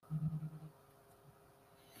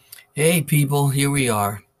Hey people, here we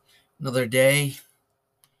are. Another day,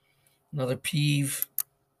 another peeve.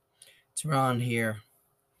 It's Ron here.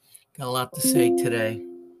 Got a lot to say today.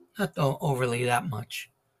 Not overly that much.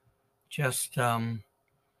 Just I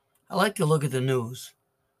like to look at the news.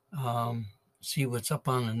 Um, See what's up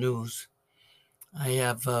on the news. I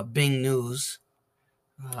have Bing News,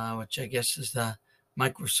 which I guess is the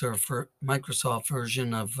Microsoft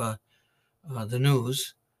version of the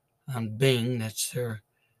news on Bing. That's their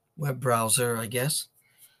web browser, I guess.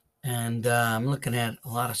 And I'm looking at a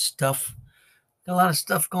lot of stuff. Got a lot of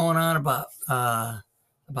stuff going on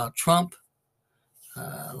about Trump.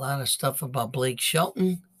 A lot of stuff about Blake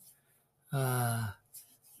Shelton. Uh,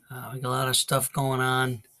 we got a lot of stuff going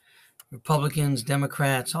on. Republicans,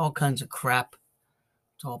 Democrats, all kinds of crap.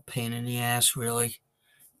 It's all pain in the ass, really.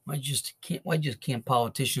 Why just can't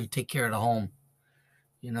politicians take care of the home?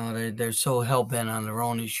 You know, they're so hell bent on their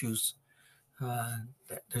own issues. Uh,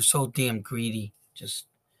 they're so damn greedy. Just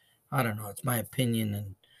I don't know. It's my opinion,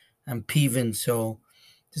 and I'm peeving. So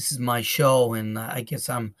this is my show, and I guess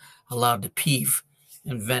I'm allowed to peeve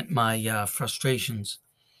and vent my frustrations.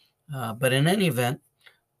 But in any event,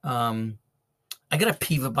 um, I got a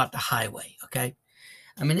peeve about the highway. Okay,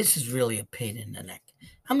 I mean this is really a pain in the neck.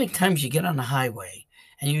 How many times you get on the highway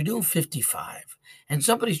and you're doing 55, and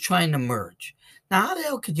somebody's trying to merge? Now, how the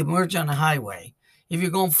hell could you merge on the highway if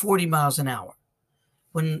you're going 40 miles an hour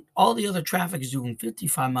when all the other traffic is doing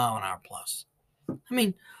 55-mile-an-hour plus? I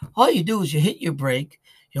mean, all you do is you hit your brake.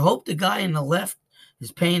 You hope the guy in the left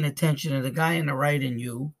is paying attention to the guy in the right and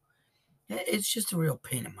you. It's just a real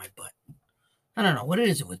pain in my butt. I don't know. What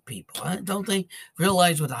is it with people? Don't they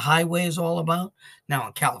realize what the highway is all about? Now,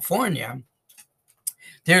 in California,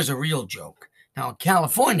 there's a real joke. Now, in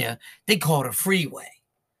California, they call it a freeway.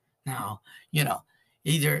 Now, you know,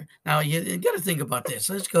 now you got to think about this.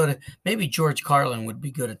 Let's go to maybe George Carlin would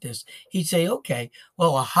be good at this. He'd say, okay,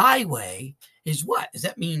 well, a highway is what? Does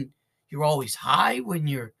that mean you're always high when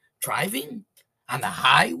you're driving on the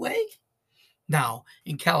highway? Now,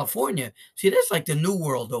 in California, see, that's like the new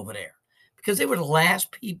world over there because they were the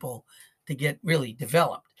last people to get really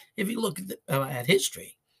developed. If you look at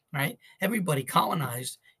history, right, everybody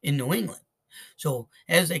colonized in New England. So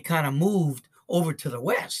as they kind of moved over to the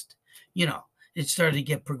West, you know, it started to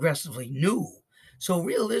get progressively new. So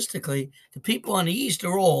realistically, the people on the East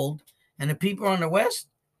are old and the people on the West,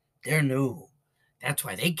 they're new. That's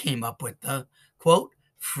why they came up with the quote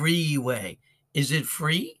freeway. Is it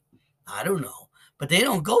free? I don't know. But they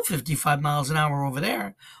don't go 55 miles an hour over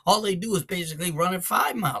there. All they do is basically run at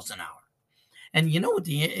 5 miles an hour. And you know what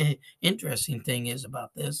the interesting thing is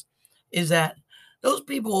about this is that those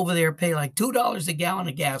people over there pay like $2 a gallon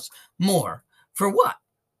of gas more for what?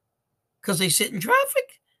 Because they sit in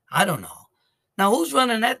traffic? I don't know. Now, who's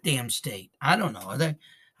running that damn state? I don't know.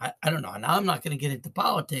 I don't know. Now, I'm not going to get into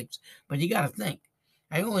politics, but you got to think.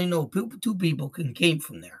 I only know two people came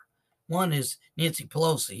from there. One is Nancy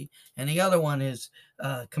Pelosi, and the other one is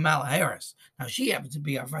Kamala Harris. Now, she happens to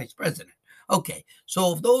be our vice president. Okay,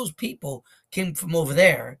 so if those people came from over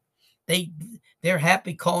there, they they're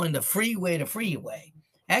happy calling the freeway the freeway.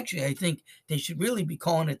 Actually, I think they should really be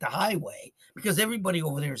calling it the highway because everybody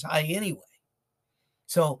over there is high anyway.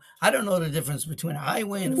 So I don't know the difference between a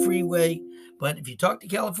highway and a freeway, but if you talk to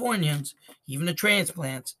Californians, even the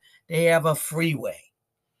transplants, they have a freeway.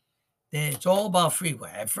 It's all about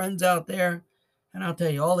freeway. I have friends out there, and I'll tell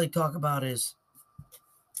you, all they talk about is,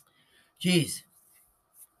 geez,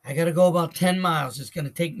 I got to go about 10 miles. It's going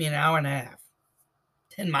to take me an hour and a half.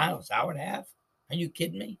 10 miles, hour and a half? Are you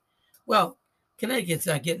kidding me? Well, Connecticut's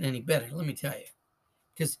not getting any better, let me tell you.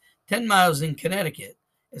 Because 10 miles in Connecticut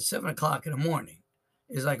at 7 o'clock in the morning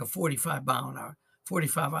is like a 45 mile an hour,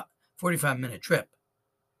 45-minute trip.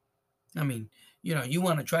 I mean, you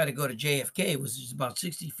want to try to go to JFK, which is about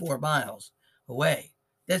 64 miles away.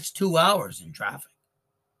 That's 2 hours in traffic.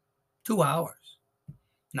 2 hours.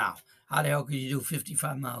 Now, how the hell could you do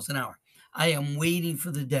 55 miles an hour? I am waiting for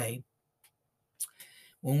the day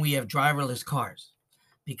when we have driverless cars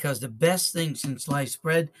because the best thing since sliced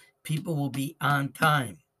bread, people will be on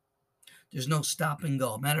time. There's no stop and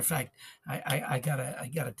go. Matter of fact, I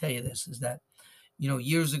gotta tell you this is that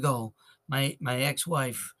years ago, my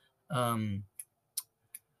ex-wife,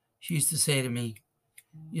 she used to say to me,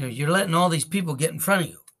 you're letting all these people get in front of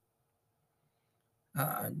you,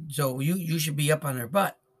 so you should be up on their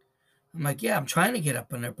butt. I'm like, yeah, I'm trying to get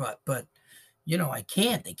up on their butt, but I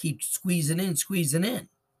can't. They keep squeezing in,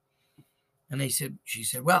 and she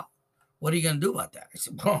said, well, what are you gonna do about that? I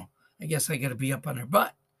said, well, I guess I got to be up on their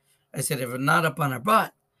butt. I said, if we're not up on our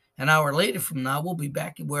butt, an hour later from now, we'll be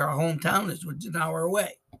back where our hometown is, which is an hour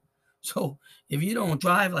away. So if you don't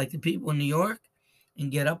drive like the people in New York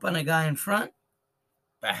and get up on a guy in front,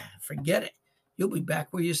 forget it. You'll be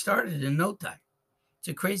back where you started in no time. It's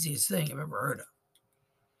the craziest thing I've ever heard of.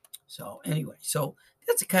 So anyway, so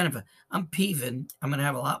that's a kind of a, I'm peeving. I'm going to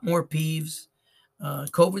have a lot more peeves.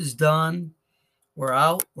 COVID's done. We're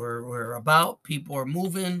out. We're about. People are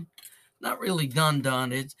moving. Not really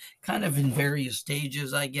done. It's kind of in various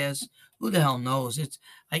stages, I guess. Who the hell knows?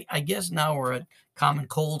 I guess now we're at common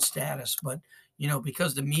cold status, but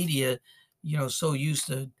because the media, so used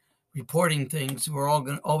to reporting things, we're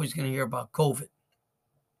always gonna hear about COVID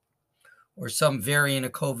or some variant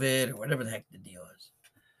of COVID or whatever the heck the deal is.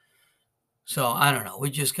 So I don't know.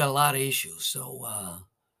 We just got a lot of issues. So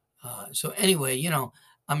anyway,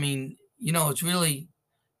 I mean, it's really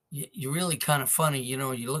you're really kind of funny.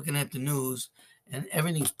 You're looking at the news and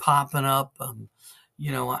everything's popping up. I'm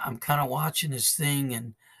kind of watching this thing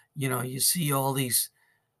and, you see all these,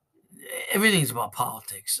 everything's about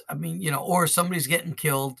politics. I mean, or somebody's getting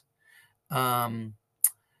killed. Um,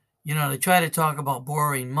 they try to talk about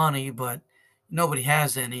borrowing money, but nobody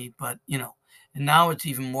has any, and now it's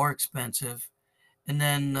even more expensive. And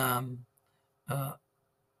then, uh,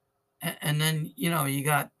 and then, you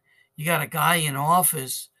got a guy in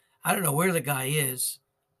office. I don't know where the guy is.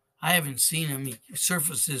 I haven't seen him. He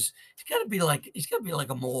surfaces. He's got to be like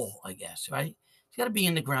a mole, I guess, right? He's got to be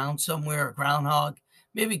in the ground somewhere, a groundhog.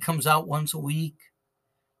 Maybe he comes out once a week.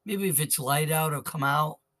 Maybe if it's light out, he'll come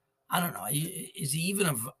out. I don't know. Is he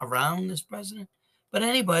even around, this president? But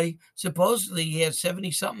anybody, supposedly he has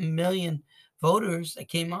 70 something million voters that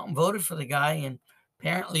came out and voted for the guy, and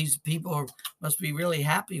apparently these people must be really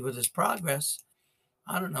happy with his progress.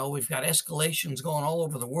 I don't know. We've got escalations going all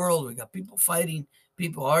over the world. We got people fighting,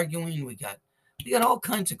 people arguing. We got all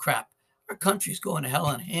kinds of crap. Our country's going to hell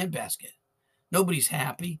in a handbasket. Nobody's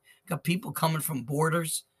happy. Got people coming from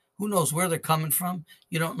borders. Who knows where they're coming from?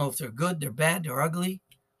 You don't know if they're good, they're bad, they're ugly.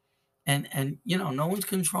 And no one's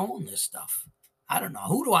controlling this stuff. I don't know.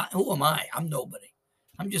 Who am I? I'm nobody.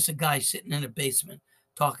 I'm just a guy sitting in a basement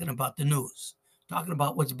talking about the news, talking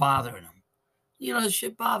about what's bothering them. This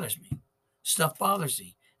shit bothers me. Stuff bothers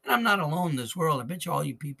me. And I'm not alone in this world. I bet you all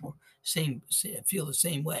you people feel the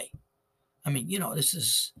same way. I mean, this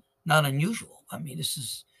is not unusual. I mean, this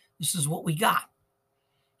is what we got.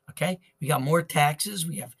 Okay? We got more taxes.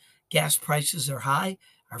 We have gas prices are high.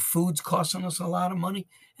 Our food's costing us a lot of money,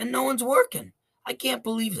 and no one's working. I can't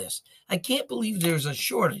believe this. I can't believe there's a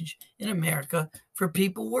shortage in America for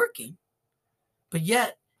people working. But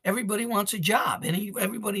yet, everybody wants a job and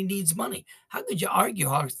everybody needs money. How could you argue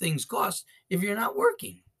how things cost if you're not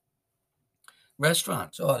working?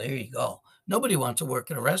 Restaurants. Oh, there you go. Nobody wants to work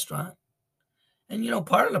at a restaurant. And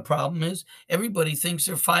part of the problem is everybody thinks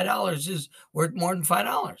their $5 is worth more than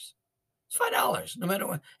 $5. It's $5, no matter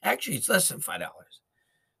what. Actually, it's less than $5.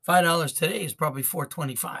 $5 today is probably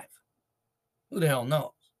 $4.25. Who the hell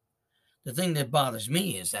knows? The thing that bothers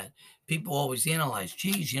me is that people always analyze,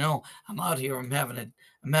 geez, I'm out here, I'm having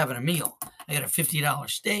a meal. I got a $50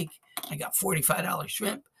 steak. I got $45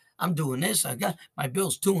 shrimp. I'm doing this. I got my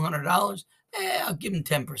bill's $200. I'll give them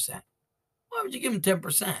 10%. Why would you give them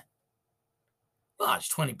 10%? Well,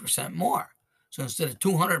 it's 20% more. So instead of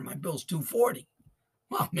 200, my bill's 240.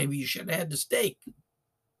 Well, maybe you should have had the steak.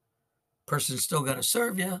 Person's still got to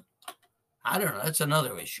serve you. I don't know. That's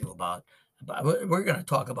another issue about we're going to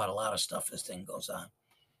talk about a lot of stuff as thing goes on,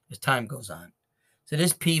 as time goes on. So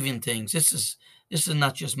this peeving things, this is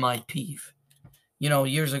not just my peeve.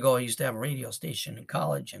 Years ago, I used to have a radio station in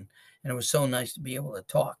college, and it was so nice to be able to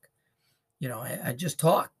talk. I just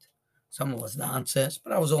talked. Some of it was nonsense,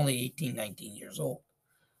 but I was only 18, 19 years old.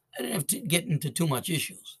 I didn't have to get into too much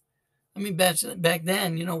issues. I mean, back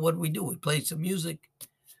then, what did we do? We played some music.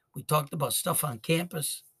 We talked about stuff on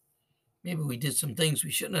campus. Maybe we did some things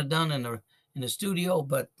we shouldn't have done in the studio,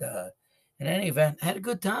 but in any event, I had a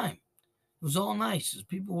good time. It was all nice.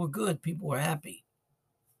 People were good. People were happy.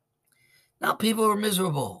 Now people are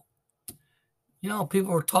miserable.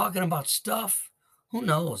 People were talking about stuff. Who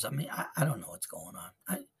knows? I mean, I don't know what's going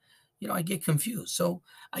on. I get confused. So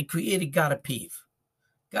I created Gotta Peeve.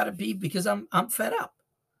 Gotta Peeve because I'm fed up.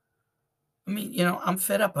 I mean, I'm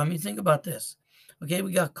fed up. I mean, think about this. Okay,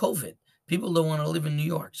 we got COVID. People don't want to live in New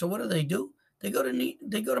York. So what do? They go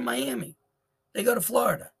to Miami. They go to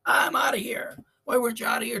Florida. I'm out of here. Why weren't you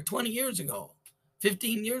out of here 20 years ago?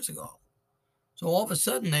 15 years ago? So all of a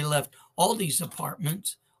sudden they left all these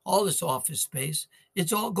apartments, all this office space.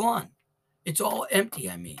 It's all gone. It's all empty,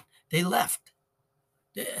 I mean. They left.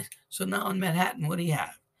 So now in Manhattan, what do you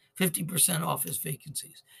have? 50% office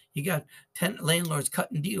vacancies. You got 10 landlords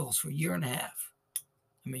cutting deals for a year and a half.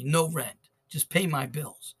 I mean, no rent. Just pay my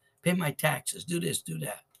bills. pay my taxes, do this, do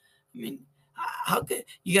that. I mean, how could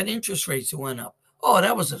you got interest rates that went up? Oh,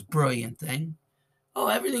 that was a brilliant thing. Oh,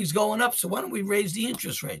 everything's going up, so why don't we raise the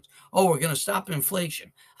interest rates? Oh, we're going to stop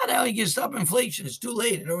inflation. How the hell you going to stop inflation? It's too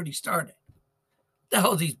late. It already started. What the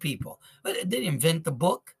hell are these people? But they didn't invent the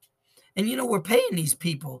book. And, we're paying these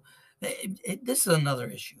people. This is another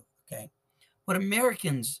issue, okay? What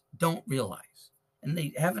Americans don't realize, and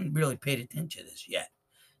they haven't really paid attention to this yet,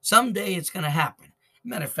 someday it's going to happen.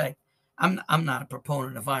 Matter of fact, I'm not a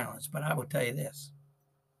proponent of violence, but I will tell you this.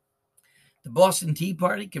 The Boston Tea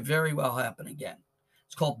Party could very well happen again.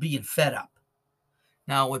 It's called being fed up.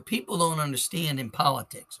 Now, what people don't understand in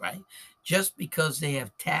politics, right? Just because they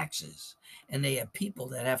have taxes and they have people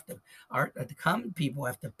that the common people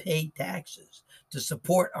have to pay taxes to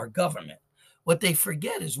support our government. What they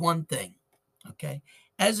forget is one thing, okay?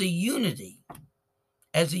 As a united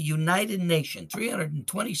nation,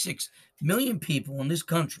 326 million people in this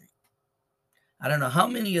country, I don't know how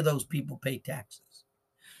many of those people pay taxes.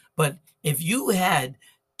 But if you had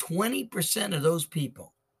 20% of those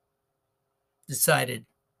people decided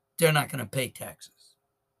they're not going to pay taxes.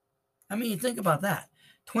 I mean, think about that.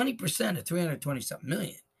 20% of 327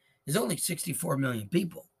 million is only 64 million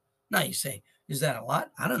people. Now you say, is that a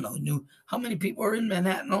lot? I don't know. How many people are in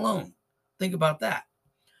Manhattan alone? Think about that.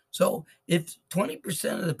 So if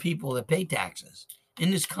 20% of the people that pay taxes in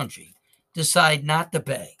this country decide not to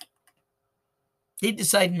pay, they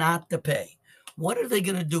decide not to pay. What are they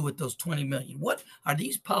going to do with those 20 million? What are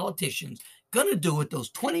these politicians going to do with those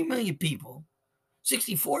 20 million people,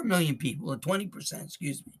 64 million people, or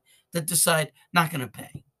 20%, that decide not going to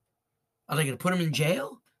pay? Are they going to put them in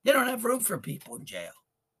jail? They don't have room for people in jail.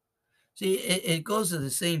 See, it goes to the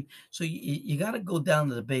same. So you got to go down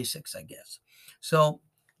to the basics, I guess. So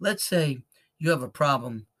let's say you have a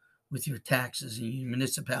problem with your taxes in your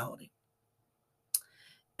municipality.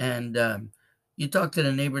 And you talk to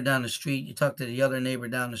the neighbor down the street, you talk to the other neighbor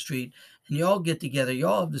down the street, and you all get together. You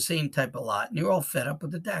all have the same type of lot, and you're all fed up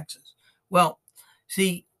with the taxes. Well,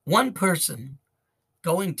 see, one person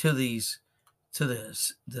going to the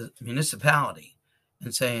municipality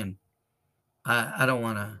and saying, I don't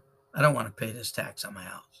want to pay this tax on my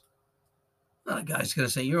house. Well, the guy's going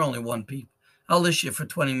to say, you're only one people. I'll listen to you for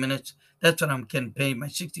 20 minutes. That's what I'm getting paid my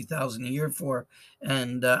 $60,000 a year for,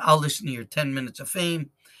 and I'll listen to your 10 minutes of fame.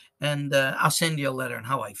 And I'll send you a letter on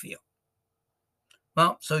how I feel.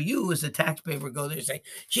 Well, so you as a taxpayer would go there and say,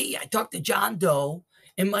 gee, I talked to John Doe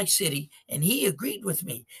in my city, and he agreed with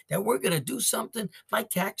me that we're going to do something. My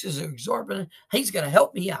taxes are exorbitant. He's going to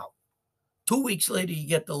help me out. 2 weeks later, you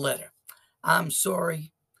get the letter. I'm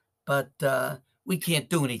sorry, but we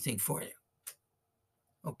can't do anything for you.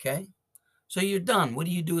 Okay? So you're done. What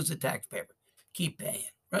do you do as a taxpayer? Keep paying,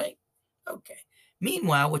 right? Okay.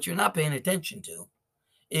 Meanwhile, what you're not paying attention to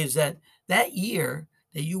is that year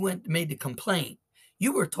that you made the complaint,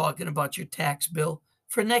 you were talking about your tax bill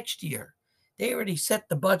for next year. They already set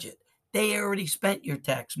the budget. They already spent your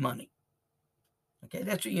tax money. Okay,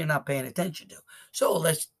 that's what you're not paying attention to. So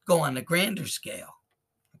let's go on the grander scale.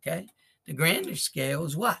 Okay, the grander scale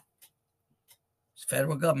is what? It's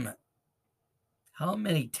federal government. How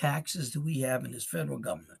many taxes do we have in this federal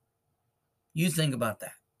government? You think about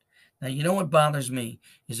that. Now, you know what bothers me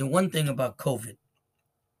is the one thing about COVID.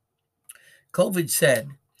 COVID said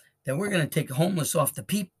that we're going to take homeless off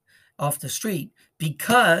the street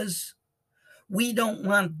because we don't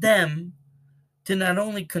want them to not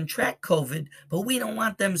only contract COVID, but we don't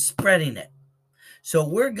want them spreading it. So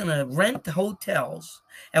we're going to rent hotels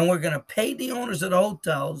and we're going to pay the owners of the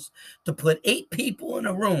hotels to put 8 people in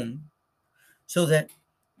a room so that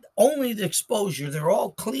only the exposure, they're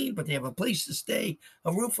all clean, but they have a place to stay,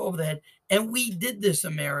 a roof over their head. And we did this,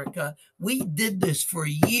 America. We did this for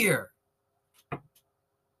a year.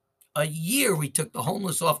 A year we took the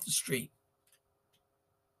homeless off the street.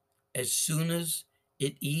 As soon as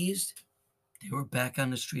it eased, they were back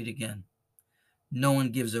on the street again. No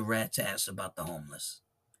one gives a rat's ass about the homeless.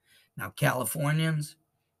 Now, Californians,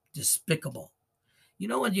 despicable. You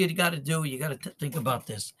know what you got to do? You got to think about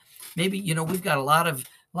this. Maybe, we've got a lot of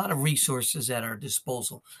resources at our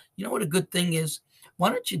disposal. You know what a good thing is? Why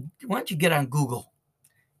don't you get on Google?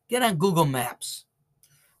 Get on Google Maps.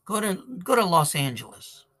 Go to Los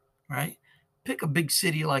Angeles, right? Pick a big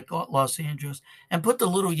city like Los Angeles and put the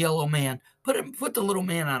little yellow man, put the little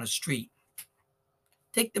man on a street.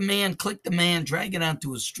 Take the man, click the man, drag it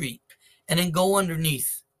onto a street, and then go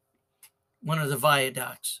underneath one of the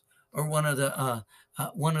viaducts or one of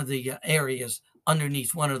the areas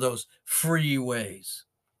underneath one of those freeways.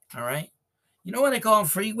 All right. You know what they call them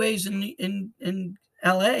freeways in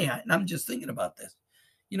LA? I'm just thinking about this.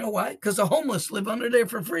 You know why? Because the homeless live under there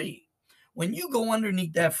for free. When you go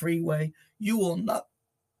underneath that freeway, you will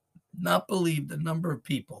not believe the number of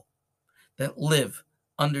people that live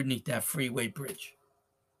underneath that freeway bridge.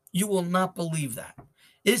 You will not believe that.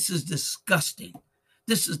 This is disgusting.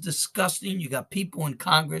 This is disgusting. You got people in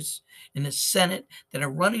Congress, in the Senate that are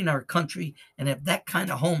running our country and have that kind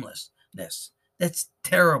of homelessness. That's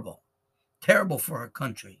terrible. Terrible for our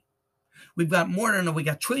country. We got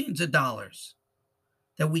trillions of dollars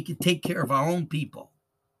that we could take care of our own people.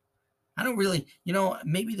 I don't really,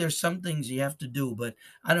 maybe there's some things you have to do, but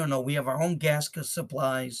I don't know. We have our own gas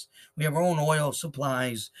supplies. We have our own oil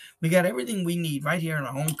supplies. We got everything we need right here in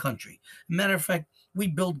our own country. Matter of fact, we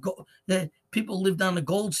build gold. People lived on the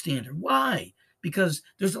gold standard. Why? Because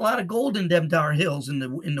there's a lot of gold in them Dar Hills in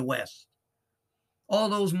the West. All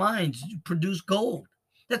those mines produce gold.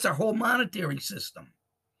 That's our whole monetary system.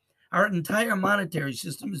 Our entire monetary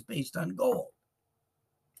system is based on gold.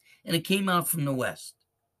 And it came out from the West,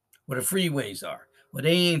 where the freeways are, where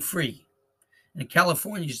they ain't free. And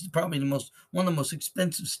California is probably one of the most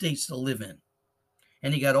expensive states to live in.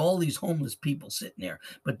 And you got all these homeless people sitting there.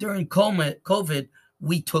 But during COVID,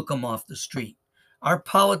 we took them off the street. Our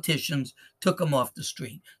politicians took them off the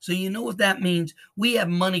street. So you know what that means? We have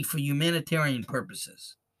money for humanitarian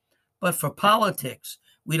purposes. But for politics,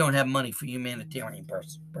 we don't have money for humanitarian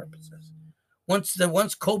purposes. Once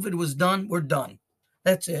COVID was done, we're done.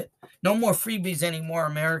 That's it. No more freebies anymore,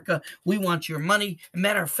 America. We want your money. As a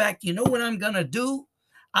matter of fact, you know what I'm going to do?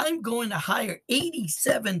 I'm going to hire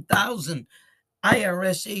 87,000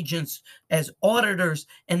 IRS agents as auditors,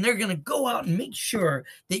 and they're going to go out and make sure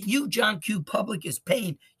that you, John Q. Public, is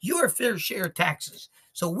paying your fair share of taxes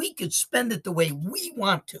so we could spend it the way we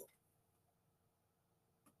want to.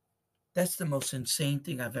 That's the most insane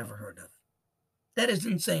thing I've ever heard of. That is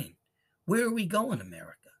insane. Where are we going,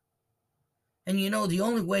 America? And the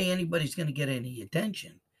only way anybody's going to get any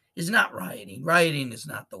attention is not rioting. Rioting is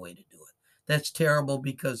not the way to do it. That's terrible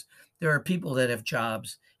because there are people that have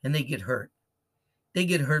jobs and they get hurt. They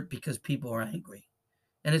get hurt because people are angry.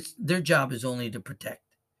 And their job is only to protect.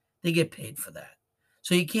 They get paid for that.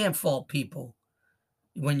 So you can't fault people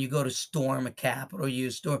when you go to storm a Capitol,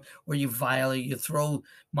 or you violate, you throw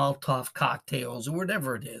Molotov cocktails or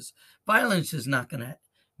whatever it is. Violence is not going to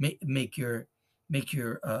make your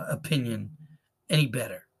opinion any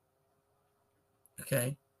better.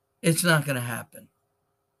 Okay? It's not going to happen.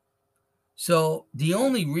 So the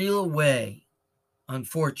only real way,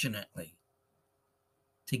 unfortunately,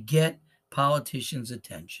 to get politicians'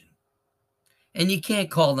 attention, and you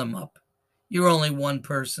can't call them up. You're only one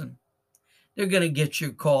person. They're going to get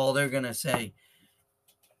your call. They're going to say,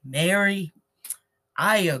 Mary,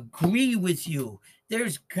 I agree with you.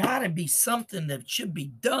 There's got to be something that should be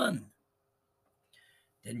done.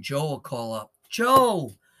 Then Joe will call up.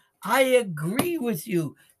 Joe, I agree with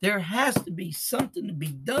you. There has to be something to be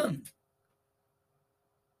done.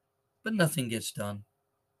 But nothing gets done.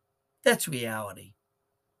 That's reality.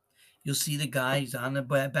 You'll see the guys on the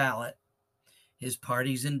ballot. His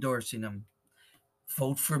party's endorsing him.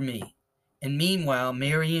 Vote for me. And meanwhile,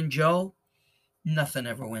 Mary and Joe, nothing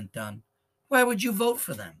ever went done. Why would you vote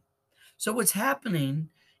for them? So what's happening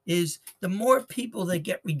is the more people that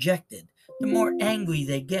get rejected, the more angry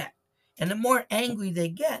they get. And the more angry they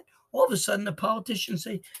get, all of a sudden the politicians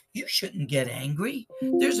say, you shouldn't get angry.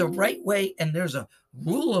 There's a right way and there's a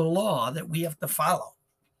rule of law that we have to follow.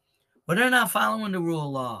 But they're not following the rule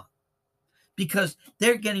of law because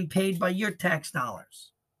they're getting paid by your tax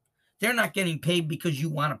dollars. They're not getting paid because you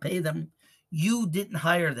want to pay them. You didn't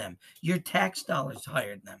hire them. Your tax dollars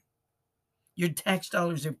hired them. Your tax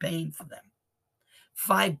dollars are paying for them.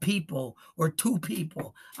 5 people or 2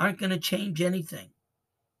 people aren't going to change anything.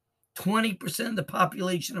 20% of the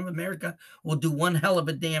population of America will do one hell of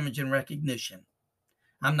a damage in recognition.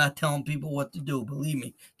 I'm not telling people what to do. Believe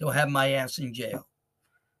me, they'll have my ass in jail.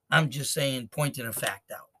 I'm just saying, pointing a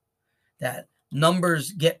fact out, that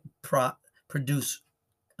numbers produce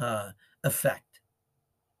effect.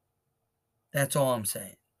 That's all I'm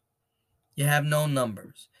saying. You have no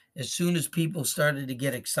numbers. As soon as people started to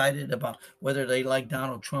get excited about whether they like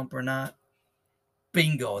Donald Trump or not,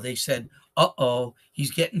 bingo, they said, uh-oh,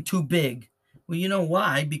 he's getting too big. Well, you know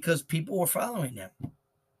why? Because people were following him.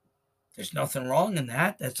 There's nothing wrong in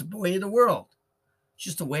that. That's the way of the world. It's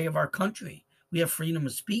just the way of our country. We have freedom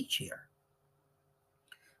of speech here.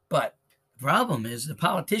 But the problem is the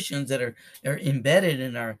politicians that are embedded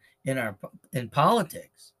in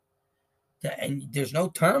politics, and there's no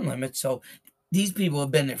term limit, so these people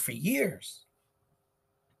have been there for years.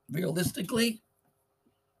 Realistically,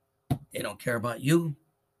 they don't care about you.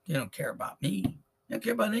 They don't care about me. They don't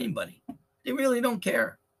care about anybody. They really don't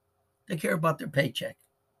care. They care about their paycheck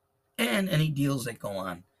and any deals that go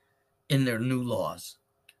on in their new laws.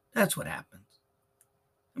 That's what happens.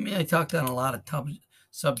 I mean, I talked on a lot of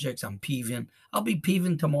subjects. I'm peeving. I'll be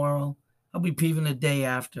peeving tomorrow. I'll be peeving the day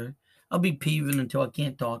after. I'll be peeving until I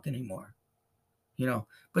can't talk anymore.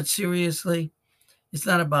 But seriously, it's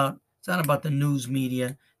not about the news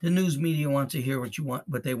media. The news media wants to hear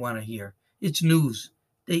what they want to hear. It's news.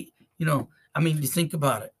 You think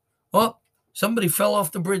about it. Oh, somebody fell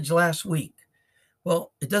off the bridge last week.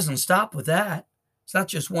 Well, it doesn't stop with that. It's not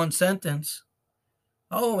just one sentence.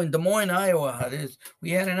 Oh, in Des Moines, Iowa,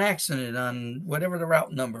 we had an accident on whatever the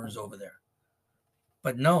route number is over there.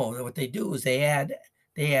 But no, what they do is they add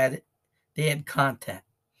content,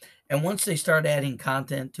 and once they start adding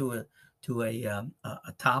content to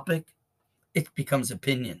a topic, it becomes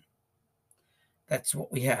opinion. That's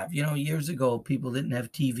what we have. Years ago, people didn't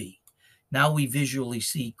have TV. Now we visually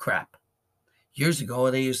see crap. Years ago,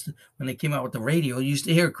 when they came out with the radio, you used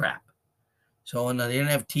to hear crap. So when they didn't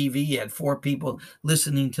have TV, you had 4 people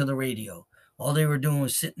listening to the radio. All they were doing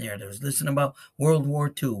was sitting there. They was listening about World War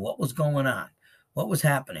II, what was going on, what was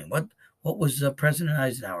happening, what was President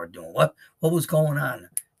Eisenhower doing, what was going on,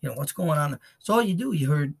 what's going on. So all you do,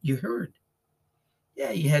 you heard.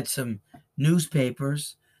 Yeah, you had some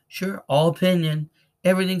newspapers. Sure, all opinion.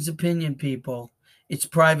 Everything's opinion, people. It's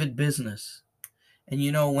private business. And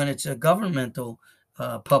when it's a governmental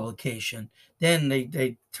publication, then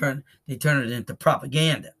they turn it into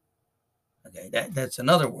propaganda. Okay, that's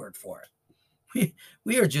another word for it.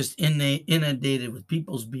 We are just inundated with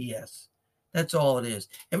people's BS. That's all it is.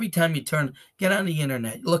 Every time you get on the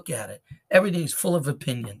internet, look at it. Everything's full of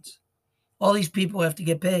opinions. All these people have to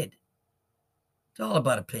get paid. It's all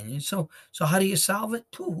about opinions. So how do you solve it?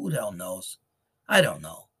 Who the hell knows? I don't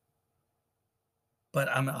know. But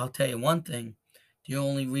I'll tell you one thing. The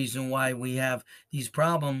only reason why we have these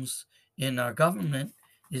problems in our government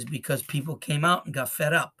is because people came out and got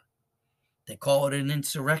fed up. They call it an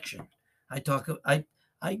insurrection. I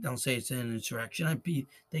don't say it's an insurrection. I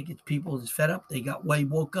think it's people that's fed up. They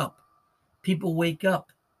woke up. People wake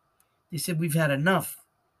up. They said, we've had enough.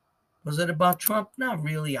 Was it about Trump? Not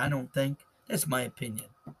really, I don't think. That's my opinion.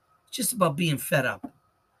 It's just about being fed up.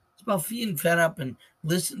 It's about being fed up and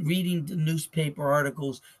reading the newspaper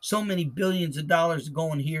articles. So many billions of dollars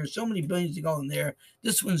going here, so many billions are going there.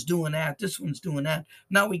 This one's doing that. This one's doing that.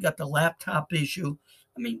 Now we got the laptop issue.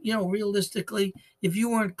 I mean, realistically, if you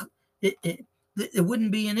weren't, it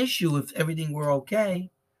wouldn't be an issue if everything were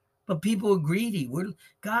okay. But people are greedy.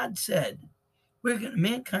 God said,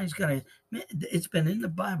 mankind's gonna. It's been in the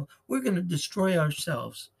Bible. We're gonna destroy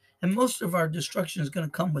ourselves, and most of our destruction is gonna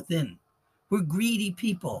come within. We're greedy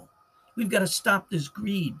people. We've got to stop this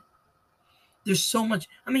greed. There's so much.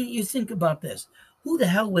 I mean, you think about this. Who the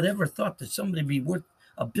hell would ever thought that somebody would be worth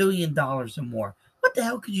 $1 billion or more? What the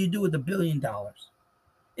hell could you do with $1 billion?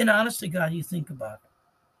 And honest to God, you think about it.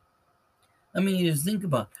 I mean, you just think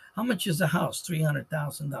about how much is a house?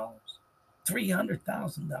 $300,000.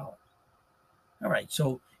 $300,000. All right,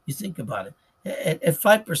 so you think about it. At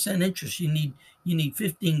 5% interest, you need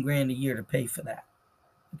 15 grand a year to pay for that.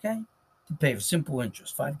 Okay? To pay for simple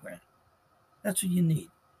interest, $5 grand. That's what you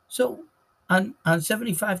need. So on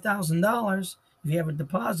 $75,000, if you have a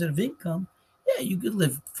deposit of income, yeah, you could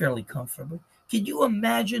live fairly comfortably. Can you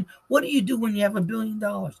imagine what do you do when you have $1 billion?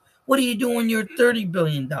 What do you do when you're $30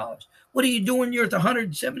 billion? What do you do when you're at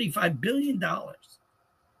 $175 billion?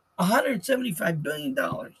 $175 billion.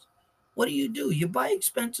 What do? You buy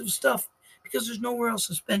expensive stuff because there's nowhere else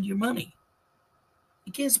to spend your money.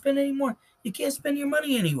 You can't spend any more. You can't spend your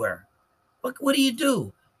money anywhere. What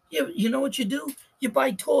do? You know what you do? You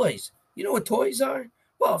buy toys. You know what toys are?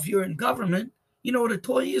 Well, if you're in government, you know what a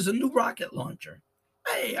toy is? A new rocket launcher.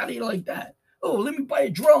 Hey, how do you like that? Oh, let me buy a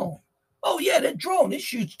drone. Oh, yeah, that drone, it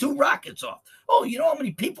shoots 2 rockets off. Oh, you know how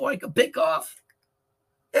many people I could pick off?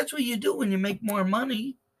 That's what you do when you make more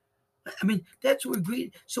money. I mean, that's where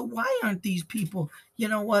greed. So why aren't these people, you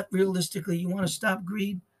know what, realistically, you want to stop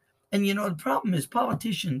greed? And the problem is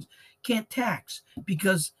politicians can't tax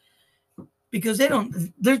because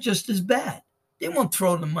they're just as bad. They won't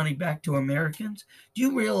throw the money back to Americans. Do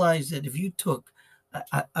you realize that if you took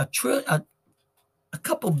a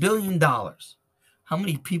couple $1 billion, how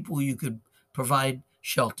many people you could provide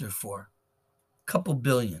shelter for? A couple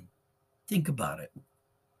billion. Think about it.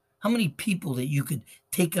 How many people that you could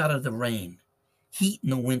take out of the rain, heat in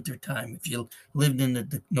the wintertime if you lived in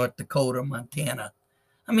the North Dakota, Montana?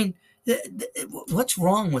 I mean, what's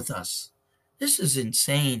wrong with us? This is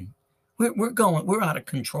insane. We're out of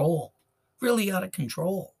control, really out of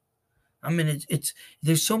control. I mean,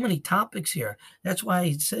 there's so many topics here. That's why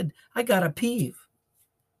I said I got a peeve.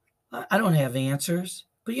 I don't have answers,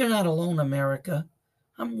 but you're not alone, America.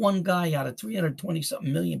 I'm one guy out of 320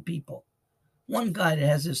 something million people. One guy that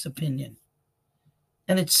has this opinion.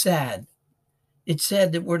 And it's sad. It's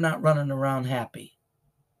sad that we're not running around happy.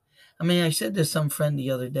 I mean, I said to some friend the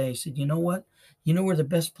other day, I said, you know what? You know where the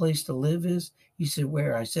best place to live is? He said,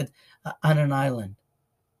 where? I said, on an island.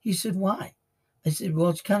 He said, why? I said, well,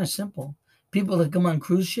 it's kind of simple. People that come on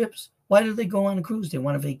cruise ships, why do they go on a cruise? They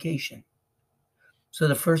want a vacation. So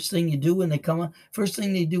the first thing you do when they come on, first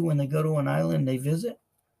thing they do when they go to an island they visit,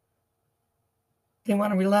 they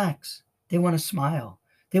want to relax. They want to smile.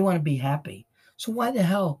 They want to be happy. So why the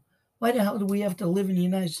hell do we have to live in the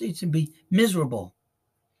United States and be miserable?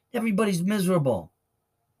 Everybody's miserable.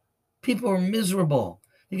 People are miserable.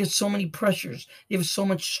 They get so many pressures. They have so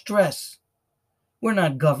much stress. We're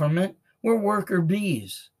not government. We're worker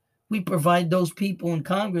bees. We provide those people in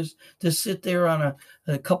Congress to sit there on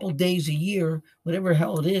a couple days a year, whatever the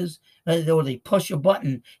hell it is, or they push a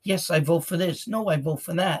button. Yes, I vote for this. No, I vote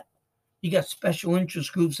for that. You got special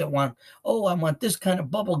interest groups that want, oh, I want this kind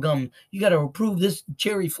of bubble gum. You got to approve this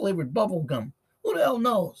cherry flavored bubble gum. Who the hell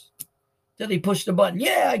knows? Then they push the button.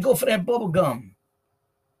 Yeah, I go for that bubble gum.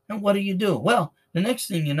 And what do? Well, the next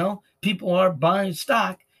thing you know, people are buying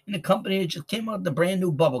stock in a company that just came out with the brand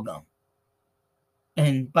new bubble gum.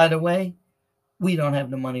 And by the way, we don't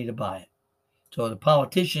have the money to buy it. So the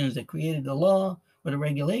politicians that created the law or the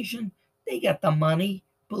regulation, they got the money.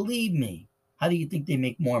 Believe me. How do you think they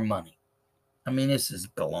make more money? I mean, this is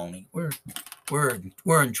baloney.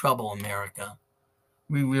 We're in trouble, America.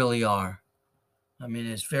 We really are. I mean,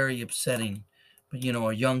 it's very upsetting. But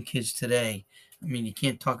our young kids today, I mean, you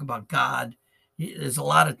can't talk about God. There's a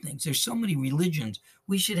lot of things. There's so many religions.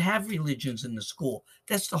 We should have religions in the school.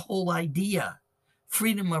 That's the whole idea.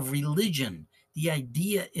 Freedom of religion. The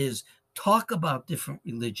idea is talk about different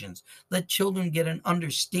religions. Let children get an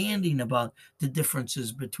understanding about the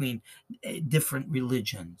differences between different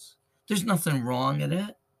religions. There's nothing wrong in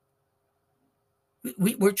it.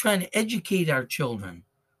 We're trying to educate our children.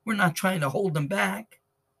 We're not trying to hold them back.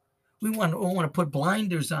 We don't want to put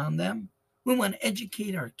blinders on them. We want to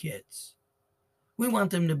educate our kids. We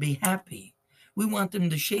want them to be happy. We want them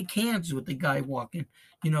to shake hands with the guy walking,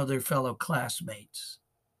 their fellow classmates.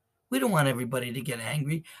 We don't want everybody to get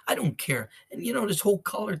angry. I don't care. And this whole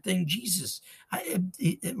color thing, Jesus,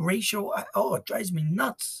 racial, it drives me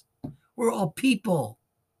nuts. We're all people.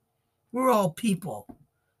 We're all people.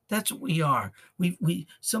 That's what we are. We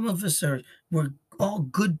some of us we're all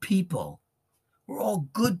good people. We're all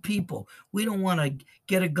good people. We don't want to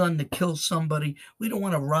get a gun to kill somebody. We don't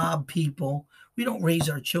want to rob people. We don't raise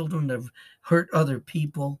our children to hurt other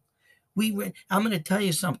people. I'm going to tell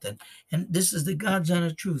you something, and this is the God's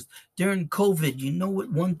honest truth. During COVID, you know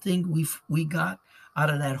what one thing we got out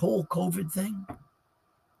of that whole COVID thing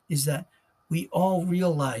is that we all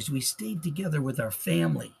realized we stayed together with our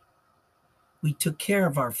family. We took care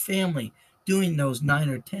of our family during those 9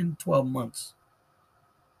 or 10, 12 months.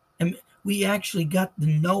 And we actually got to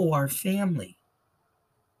know our family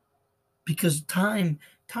because time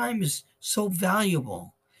is so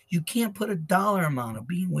valuable. You can't put a dollar amount of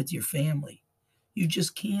being with your family. You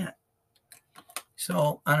just can't.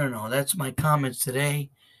 So, I don't know. That's my comments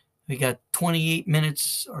today. We got 28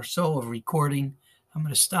 minutes or so of recording. I'm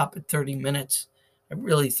going to stop at 30 minutes. I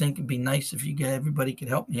really think it'd be nice if everybody could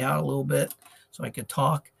help me out a little bit so I could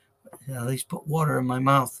talk, at least put water in my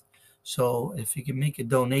mouth. So if you can make a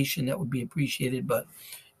donation, that would be appreciated, but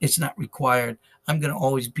it's not required. I'm going to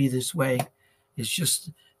always be this way. It's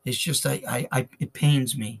just, it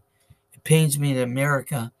pains me. It pains me that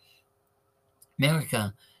America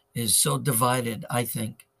is so divided, I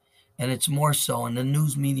think. And it's more so, and the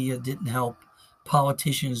news media didn't help.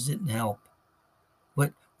 Politicians didn't help.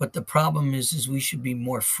 What the problem is we should be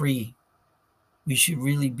more free. We should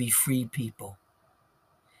really be free people.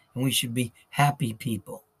 And we should be happy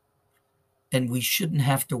people. And we shouldn't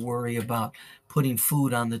have to worry about putting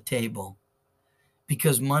food on the table.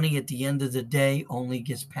 Because money at the end of the day only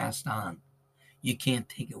gets passed on. You can't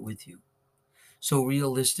take it with you. So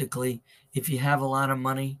realistically, if you have a lot of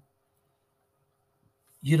money,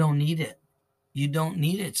 you don't need it. You don't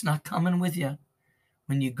need it. It's not coming with you.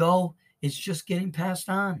 When you go, it's just getting passed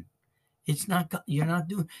on. You're not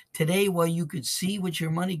doing today. While you could see what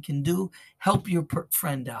your money can do, help your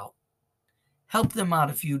friend out. Help them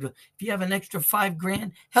out. If you have an extra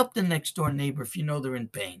 $5,000, help the next door neighbor if you know they're in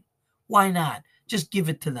pain. Why not? Just give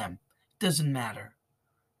it to them. It doesn't matter.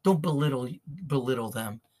 Don't belittle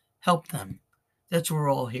them. Help them. That's what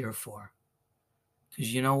we're all here for.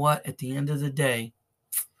 Because you know what? At the end of the day,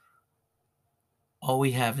 all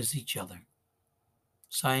we have is each other.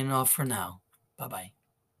 Signing off for now. Bye-bye.